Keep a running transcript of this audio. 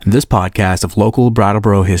This podcast of local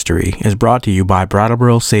Brattleboro history is brought to you by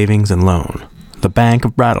Brattleboro Savings and Loan, the Bank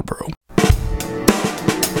of Brattleboro.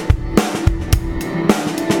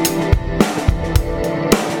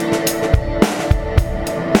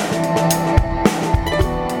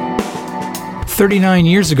 "39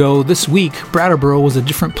 years ago this week, Brattleboro was a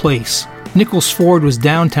different place. Nichols Ford was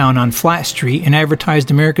downtown on Flat Street and advertised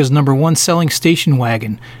America's #1 selling station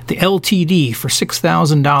wagon, the LTD, for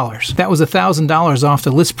 $6,000. That was $1,000 off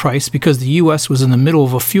the list price because the U.S. was in the middle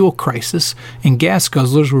of a fuel crisis and gas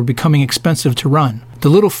guzzlers were becoming expensive to run. The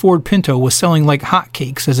little Ford Pinto was selling like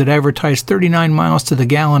hotcakes as it advertised 39 miles to the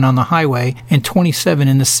gallon on the highway and 27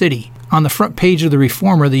 in the city. On the front page of the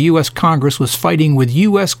Reformer, the U.S. Congress was fighting with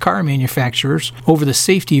U.S. car manufacturers over the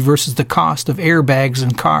safety versus the cost of airbags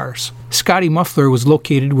in cars. Scotty Muffler was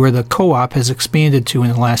located where the Co-op has expanded to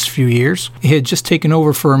in the last few years. It had just taken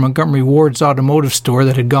over for Montgomery Ward's automotive store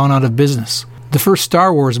that had gone out of business. The first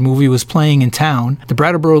Star Wars movie was playing in town, the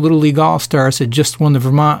Brattleboro Little League All-Stars had just won the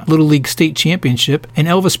Vermont Little League State Championship, and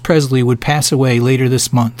Elvis Presley would pass away later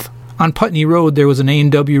this month. On Putney Road, there was an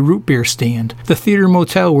A&W root beer stand, the Theater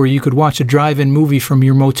Motel where you could watch a drive-in movie from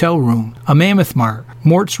your motel room, a Mammoth Mart,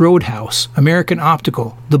 Mort's Roadhouse, American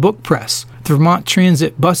Optical, the Book Press, the Vermont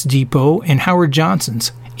Transit Bus Depot, and Howard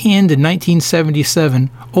Johnson's. And in 1977,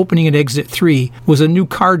 opening at Exit 3, was a new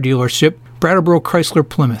car dealership, Brattleboro Chrysler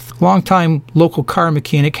Plymouth. Longtime local car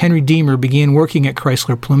mechanic Henry Diemer began working at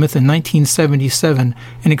Chrysler Plymouth in 1977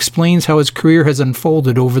 and explains how his career has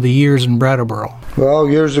unfolded over the years in Brattleboro. Well,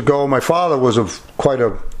 years ago, my father was quite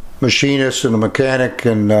a machinist and a mechanic,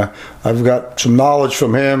 and I've got some knowledge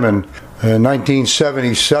from him. And in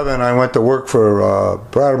 1977, I went to work for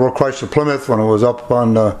Brattleboro Chrysler Plymouth when I was up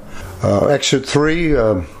on Exit 3.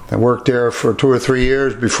 I worked there for 2 or 3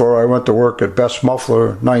 years before I went to work at Best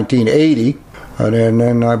Muffler 1980. And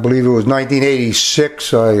then I believe it was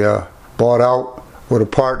 1986 I bought out with a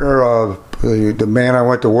partner, the man I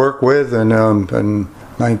went to work with. And in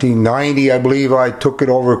 1990, I believe, I took it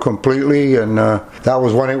over completely. And that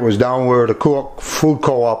was when it was down where the food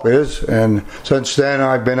co-op is. And since then,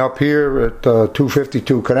 I've been up here at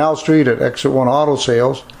 252 Canal Street at Exit 1 Auto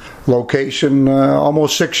Sales location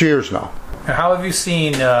almost 6 years now. How have you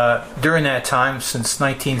seen, during that time, since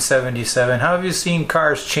 1977, how have you seen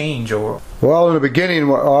cars change? Well, in the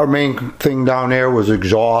beginning, our main thing down there was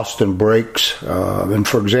exhaust and brakes. And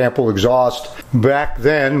for example, exhaust, back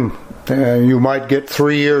then, you might get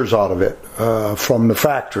 3 years out of it from the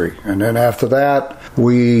factory. And then after that,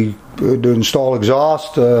 we would install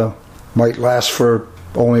exhaust, might last for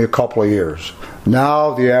only a couple of years.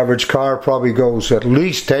 Now the average car probably goes at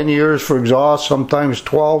least 10 years for exhaust, sometimes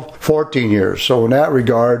 12, 14 years. So in that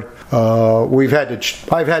regard, I've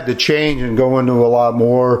had to change and go into a lot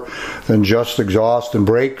more than just exhaust and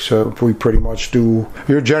brakes. We pretty much do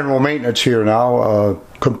your general maintenance here now.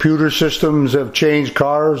 Computer systems have changed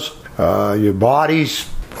cars. Your bodies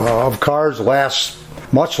of cars last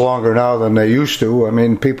much longer now than they used to. I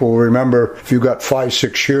mean, people remember if you got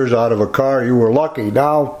 5-6 years out of a car, you were lucky.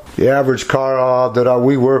 Now, the average car that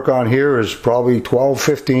we work on here is probably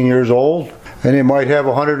 12-15 years old, and it might have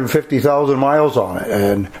 150,000 miles on it.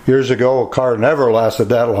 And years ago, a car never lasted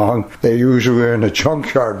that long. They usually were in the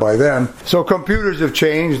junkyard by then. So computers have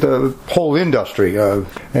changed the whole industry.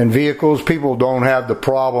 And vehicles, people don't have the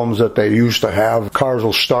problems that they used to have. Cars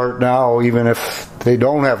will start now even if they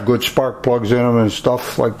don't have good spark plugs in them and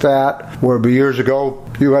stuff like that. Where years ago,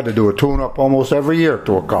 you had to do a tune-up almost every year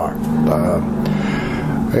to a car.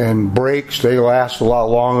 And brakes, they last a lot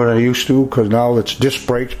longer than they used to because now it's disc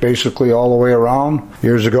brakes basically all the way around.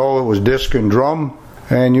 Years ago it was disc and drum,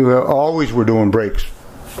 and you always were doing brakes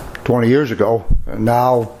 20 years ago. And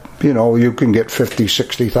now, you can get 50,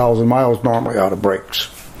 60,000 miles normally out of brakes.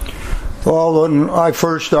 Well, when I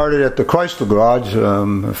first started at the Chrysler Garage,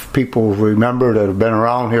 if people remember that have been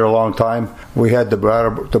around here a long time, we had the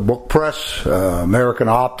Book Press, American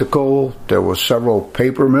Optical, there was several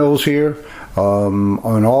paper mills here.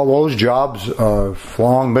 And all those jobs have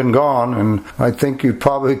long been gone, and I think you'd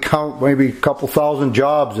probably count maybe a couple thousand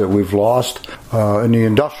jobs that we've lost in the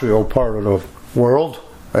industrial part of the world,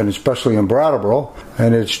 and especially in Brattleboro,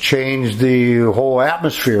 and it's changed the whole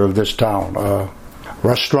atmosphere of this town.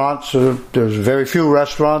 Restaurants, there's very few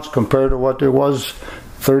restaurants compared to what there was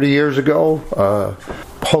 30 years ago.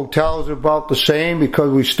 Hotels are about the same because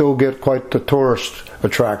we still get quite the tourist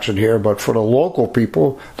attraction here, but for the local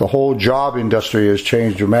people, the whole job industry has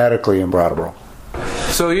changed dramatically in Brattleboro.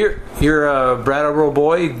 So you're a Brattleboro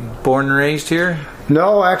boy, born and raised here?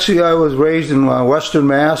 No, actually I was raised in Western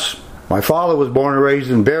Mass, My father was born and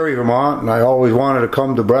raised in Barre, Vermont, and I always wanted to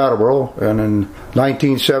come to Brattleboro. And in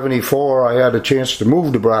 1974, I had a chance to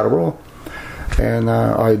move to Brattleboro. And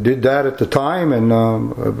I did that at the time, and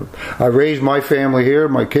I raised my family here,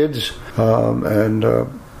 my kids, and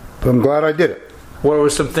I'm glad I did it. What were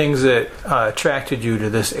some things that attracted you to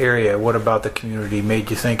this area? What about the community made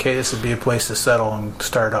you think, hey, this would be a place to settle and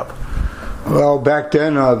start up? Well, back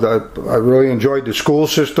then, I really enjoyed the school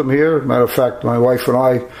system here. Matter of fact, my wife and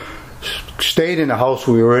I stayed in the house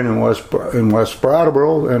we were in West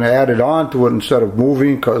Brattleboro and added on to it instead of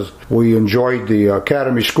moving because we enjoyed the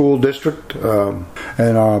Academy School District. And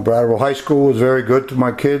Brattleboro High School was very good to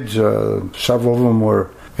my kids. Several of them were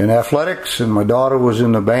in athletics, and my daughter was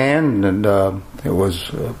in the band, and it was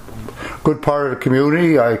a good part of the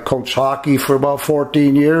community. I coached hockey for about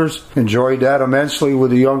 14 years. Enjoyed that immensely with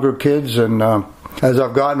the younger kids, and as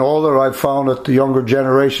I've gotten older, I've found that the younger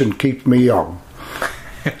generation keeps me young.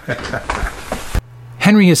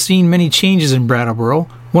 Henry has seen many changes in Brattleboro.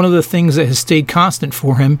 One of the things that has stayed constant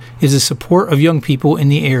for him is the support of young people in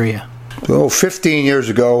the area. So 15 years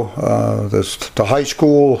ago, the high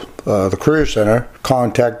school, the Career Center,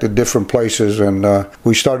 contacted different places, and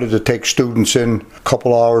we started to take students in a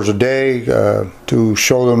couple hours a day to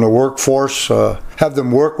show them the workforce, have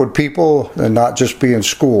them work with people and not just be in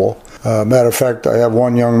school. Matter of fact, I have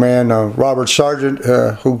one young man, Robert Sargent,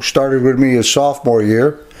 who started with me his sophomore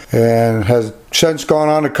year and has since gone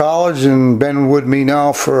on to college and been with me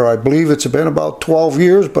now for, I believe it's been about 12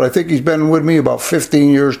 years, but I think he's been with me about 15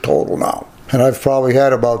 years total now. And I've probably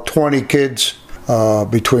had about 20 kids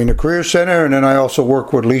between the Career Center, and then I also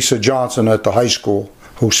work with Lisa Johnson at the high school,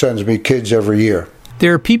 who sends me kids every year.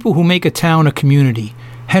 There are people who make a town a community.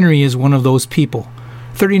 Henry is one of those people.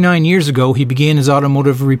 39 years ago, he began his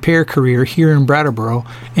automotive repair career here in Brattleboro,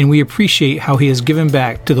 and we appreciate how he has given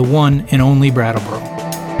back to the one and only Brattleboro.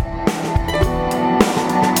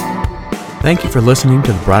 Thank you for listening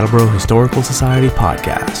to the Brattleboro Historical Society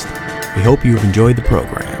podcast. We hope you've enjoyed the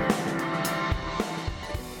program.